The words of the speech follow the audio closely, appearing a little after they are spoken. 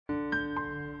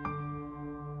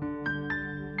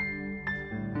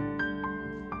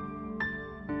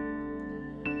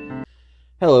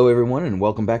Hello, everyone, and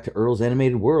welcome back to Earl's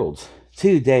Animated Worlds.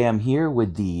 Today I'm here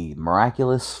with the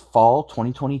Miraculous Fall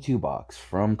 2022 box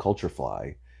from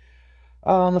Culturefly.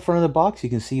 On the front of the box,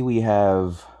 you can see we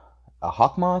have a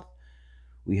Hawkmoth,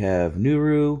 we have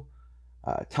Nuru,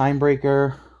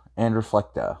 Timebreaker, and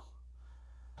Reflecta.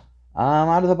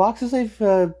 Out of the boxes they've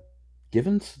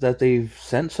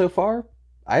sent so far,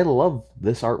 I love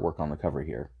this artwork on the cover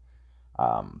here.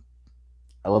 Um,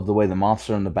 I love the way the moths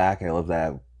are in the back. I love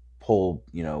that whole,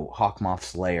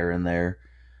 Hawkmoth's lair in there.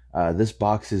 This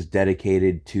box is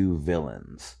dedicated to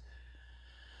villains.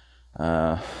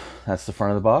 Uh, that's the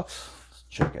front of the box. Let's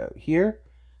check out here.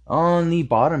 On the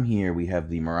bottom here, we have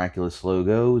the Miraculous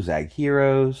logo, Zag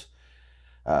Heroes,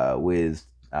 with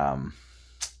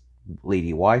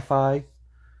Lady Wi-Fi.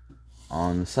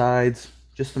 On the sides,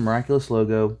 just the Miraculous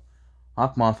logo.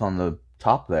 Hawkmoth on the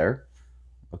top there.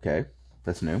 Okay,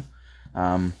 that's new.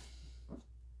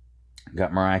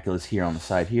 Got Miraculous here on the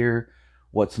side here.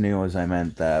 What's new is I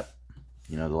meant that,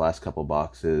 the last couple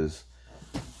boxes,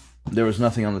 there was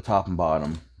nothing on the top and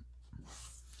bottom.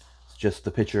 It's just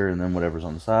the picture and then whatever's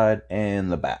on the side and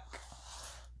the back.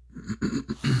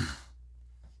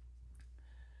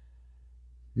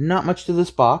 Not much to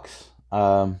this box,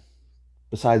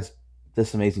 besides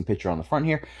this amazing picture on the front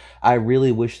here. I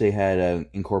really wish they had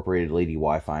incorporated Lady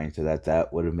Wi-Fi into that.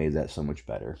 That would have made that so much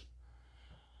better.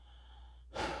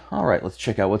 Alright, let's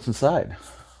check out what's inside.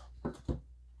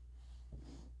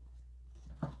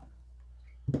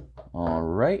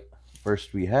 Alright,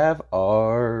 first we have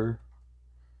our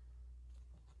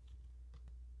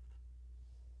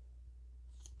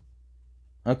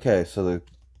okay, so the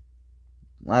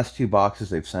last two boxes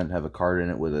they've sent have a card in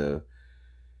it with a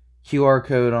QR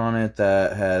code on it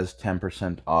that has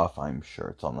 10% off. I'm sure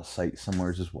it's on the site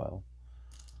somewhere as well.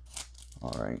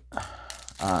 Alright,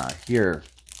 here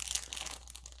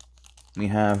we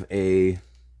have a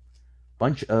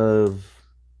bunch of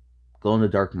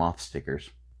glow-in-the-dark moth stickers.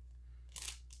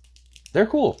 They're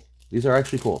cool. These are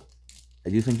actually cool. I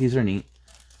do think these are neat.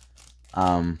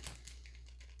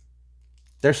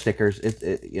 They're stickers.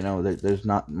 There's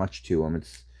not much to them.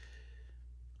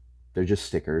 They're just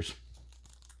stickers.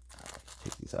 Let's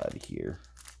take these out of here.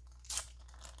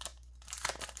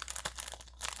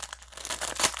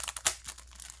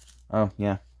 Oh,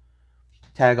 yeah.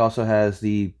 Tag also has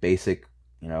the basic,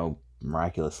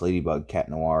 Miraculous Ladybug Cat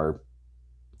Noir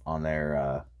on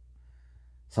there.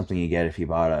 Something you get if you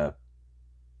bought a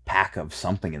pack of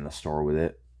something in the store with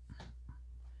it.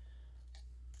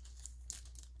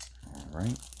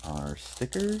 Alright, our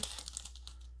stickers.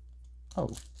 Oh.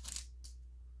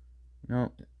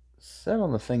 It said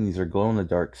on the thing these are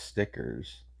glow-in-the-dark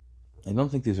stickers. I don't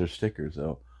think these are stickers,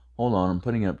 though. Hold on, I'm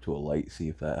putting it up to a light, see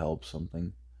if that helps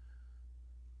something.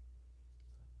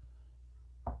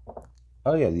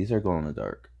 Oh yeah, these are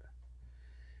glow-in-the-dark.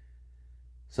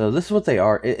 So this is what they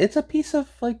are. It's a piece of,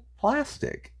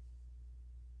 plastic.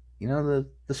 The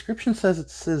description says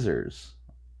it's scissors.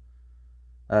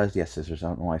 Yeah, scissors. I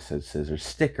don't know why I said scissors.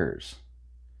 Stickers.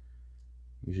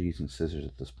 Usually using scissors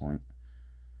at this point.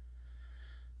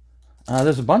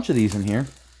 There's a bunch of these in here.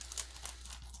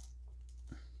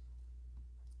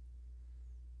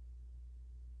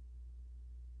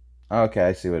 Okay,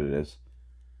 I see what it is.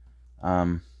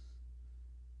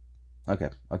 Okay,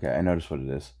 I noticed what it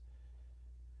is.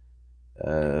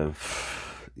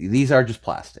 These are just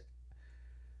plastic.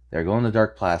 They're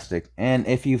glow-in-the-dark plastic, and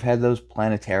if you've had those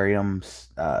planetariums,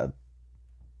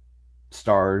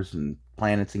 stars and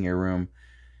planets in your room,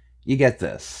 you get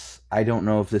this. I don't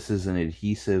know if this is an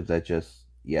adhesive that just...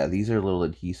 Yeah, these are little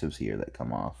adhesives here that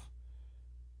come off.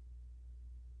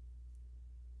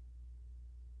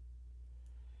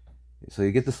 So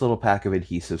you get this little pack of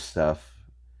adhesive stuff.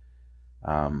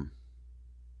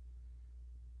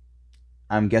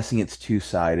 I'm guessing it's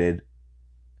two-sided.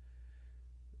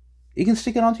 You can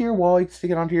stick it onto your wall. You can stick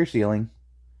it onto your ceiling.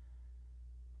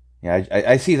 Yeah,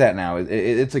 I see that now.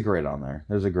 It's a grid on there.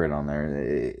 There's a grid on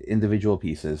there. Individual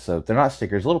pieces. So they're not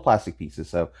stickers, little plastic pieces.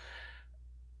 So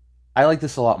I like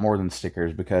this a lot more than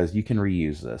stickers because you can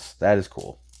reuse this. That is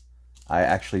cool. I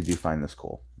actually do find this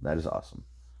cool. That is awesome.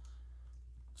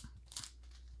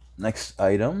 Next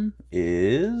item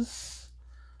is...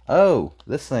 Oh,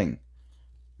 this thing.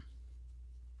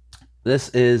 This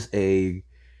is a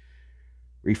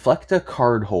Reflecta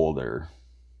card holder.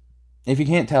 If you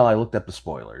can't tell, I looked up the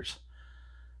spoilers.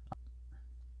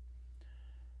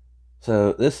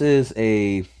 So this is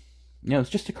a,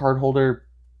 it's just a card holder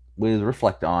with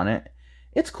Reflecta on it.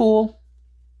 It's cool.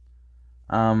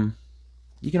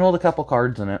 You can hold a couple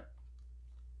cards in it.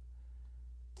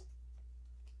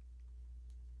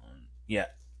 Yeah,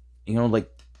 you can hold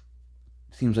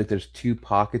Seems like there's 2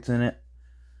 pockets in it.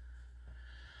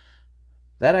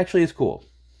 That actually is cool.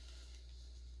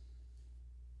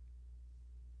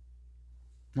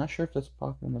 Not sure if that's a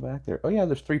pocket in the back there. Oh yeah,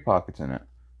 there's 3 pockets in it.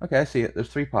 Okay, I see it. There's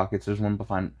 3 pockets. There's one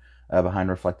behind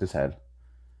Reflecta's head.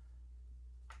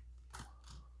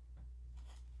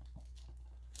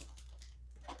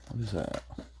 What is that?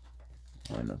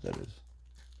 I don't know what that is.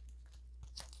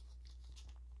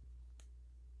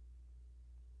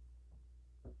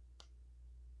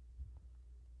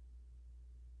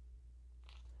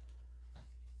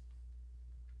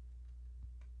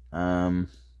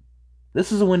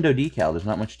 This is a window decal. There's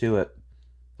not much to it.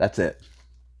 That's it.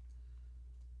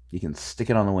 You can stick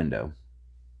it on the window.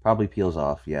 Probably peels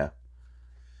off, yeah.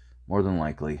 More than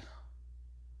likely.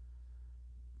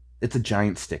 It's a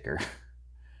giant sticker.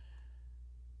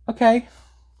 Okay.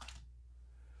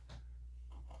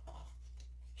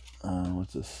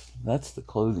 What's this? That's the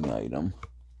clothing item.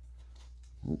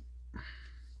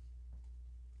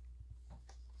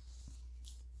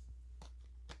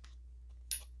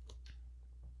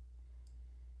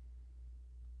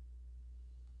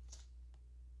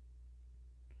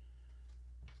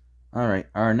 Alright,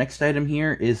 our next item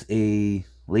here is a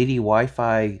Lady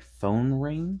Wi-Fi phone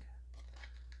ring.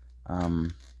 Wow,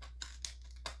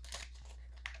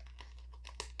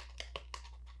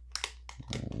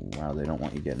 they don't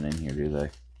want you getting in here, do they?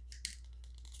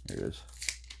 There it is.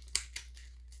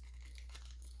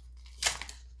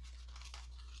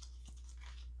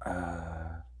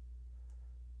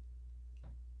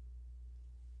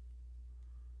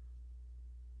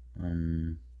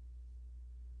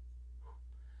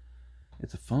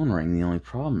 It's a phone ring. The only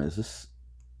problem is this.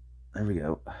 There we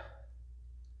go.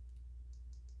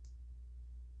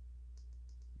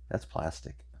 That's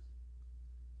plastic.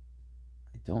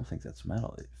 I don't think that's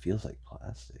metal. It feels like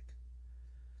plastic.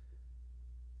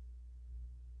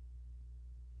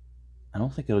 I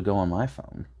don't think it'll go on my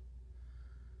phone.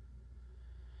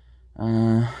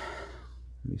 Let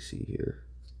me see here.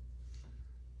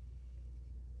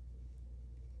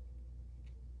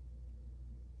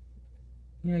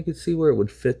 Yeah, I could see where it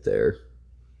would fit there.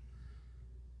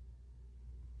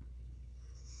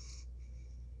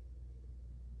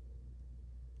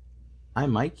 I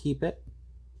might keep it.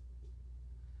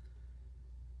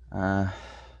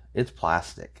 It's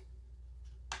plastic.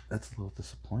 That's a little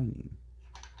disappointing.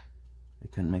 They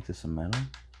couldn't make this a metal.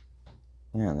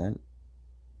 Yeah, that.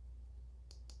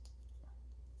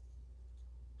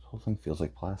 This whole thing feels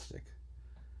like plastic.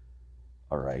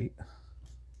 Alright.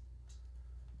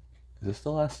 Is this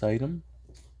the last item?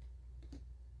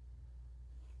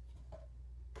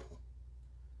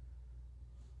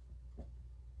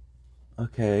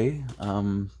 Okay,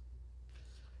 our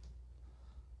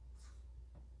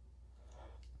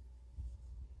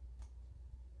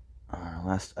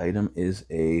last item is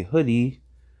a hoodie,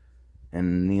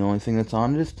 and the only thing that's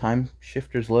on it is Time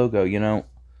Shifter's logo. You know,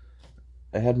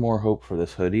 I had more hope for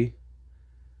this hoodie,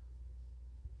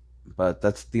 but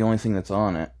that's the only thing that's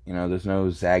on it. You know, there's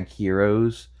no Zag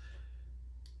Heroes.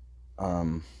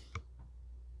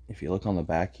 If you look on the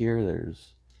back here, it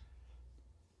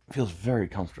feels very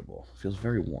comfortable. It feels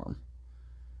very warm.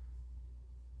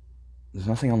 There's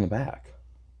nothing on the back.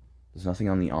 There's nothing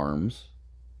on the arms.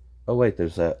 Oh wait,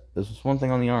 there's that. There's this one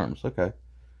thing on the arms. Okay.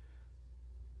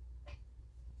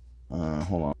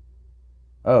 Hold on.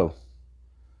 Oh.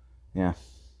 Yeah. It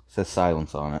says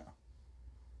silence on it.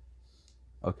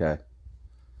 Okay.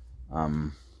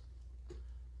 Well,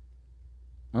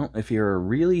 if you're a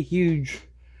really huge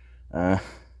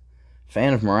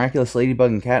fan of Miraculous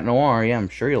Ladybug and Cat Noir, yeah, I'm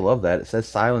sure you'll love that. It says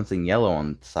silence in yellow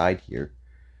on the side here.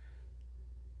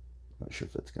 Not sure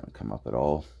if that's going to come up at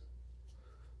all.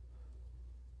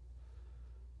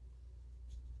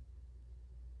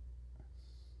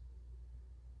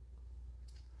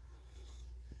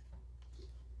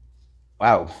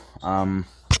 Wow.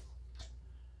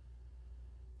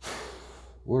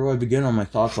 Where do I begin on my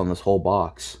thoughts on this whole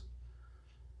box?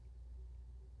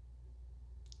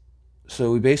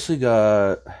 So we basically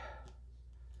got,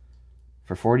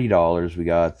 for $40, we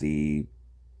got the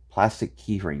plastic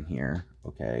key ring here.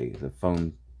 Okay, the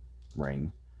phone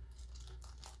ring.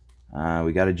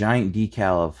 We got a giant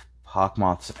decal of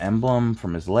Hawkmoth's emblem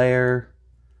from his lair.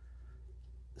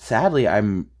 Sadly, I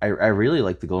really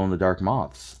like the glow-in-the-dark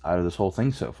moths out of this whole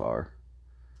thing so far.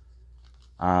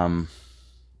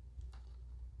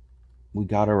 We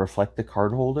got a Reflecta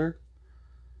card holder.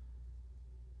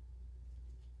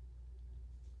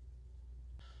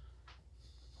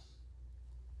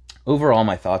 Overall,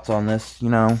 my thoughts on this, you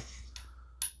know,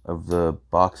 of the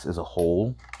box as a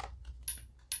whole.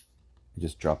 I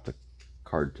just dropped the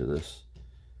card to this.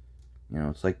 You know,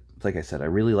 it's like like I said, I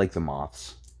really like the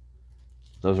moths.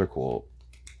 Those are cool.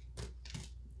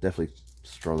 Definitely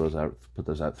throw those out, put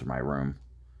those out through my room.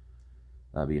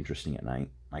 That'll be interesting at night.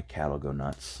 My cat will go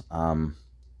nuts.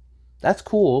 That's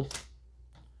cool.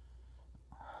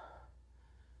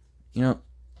 You know,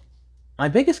 my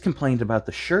biggest complaint about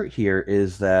the shirt here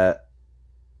is that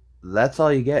that's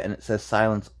all you get, and it says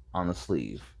silence on the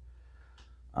sleeve.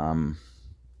 I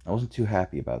wasn't too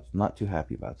happy about, not too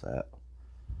happy about that.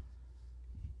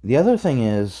 The other thing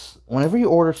is, whenever you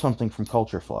order something from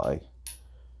Culturefly,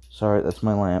 sorry, that's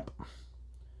my lamp,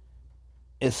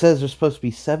 it says there's supposed to be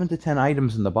 7 to 10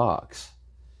 items in the box.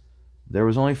 There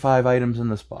was only 5 items in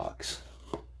this box.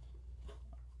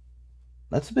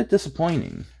 That's a bit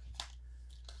disappointing.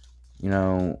 You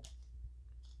know,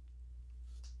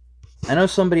 I know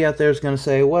somebody out there is going to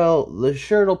say, well, the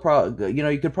shirt will probably,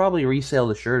 you could probably resell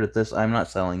the shirt at this. I'm not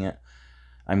selling it.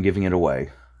 I'm giving it away.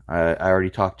 I already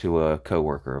talked to a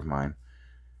coworker of mine.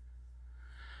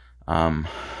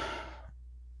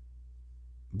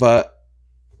 But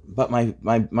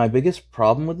my biggest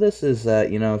problem with this is that,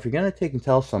 if you're going to take and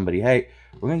tell somebody, hey,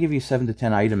 we're going to give you 7 to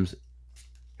 10 items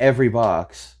every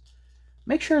box,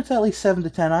 make sure it's at least 7 to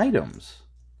 10 items.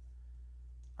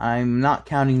 I'm not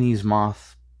counting these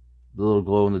moths, the little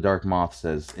glow-in-the-dark moths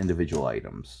as individual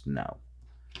items. No.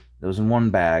 Those in one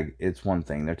bag, it's one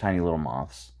thing. They're tiny little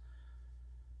moths.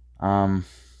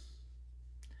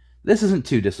 This isn't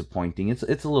too disappointing. It's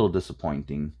a little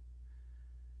disappointing.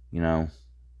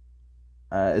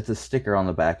 It's a sticker on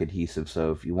the back adhesive,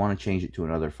 so if you want to change it to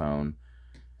another phone,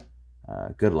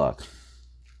 good luck.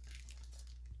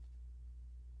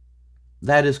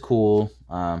 That is cool.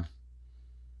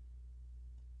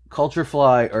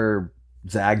 Culturefly or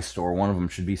Zag Store, one of them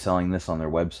should be selling this on their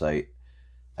website.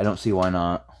 I don't see why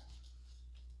not.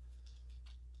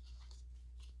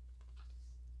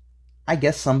 I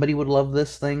guess somebody would love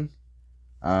this thing.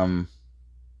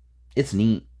 It's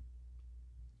neat.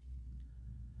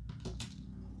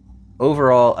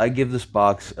 Overall, I give this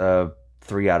box a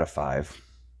 3 out of 5.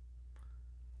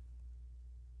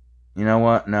 You know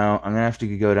what? No, I'm going to have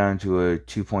to go down to a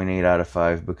 2.8 out of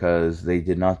 5 because they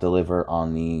did not deliver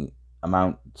on the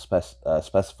amount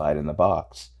specified in the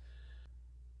box.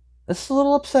 This is a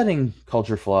little upsetting,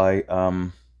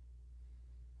 Culturefly.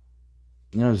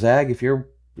 Zag, if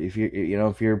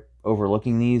you're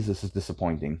overlooking these, this is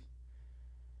disappointing.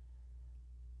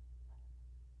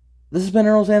 This has been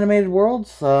Earl's Animated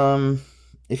Worlds.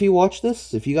 If you watch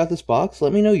this, if you got this box,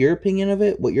 let me know your opinion of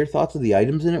it, what your thoughts of the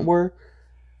items in it were.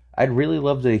 I'd really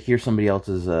love to hear somebody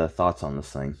else's thoughts on this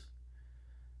thing.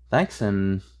 Thanks,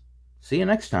 and see you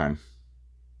next time.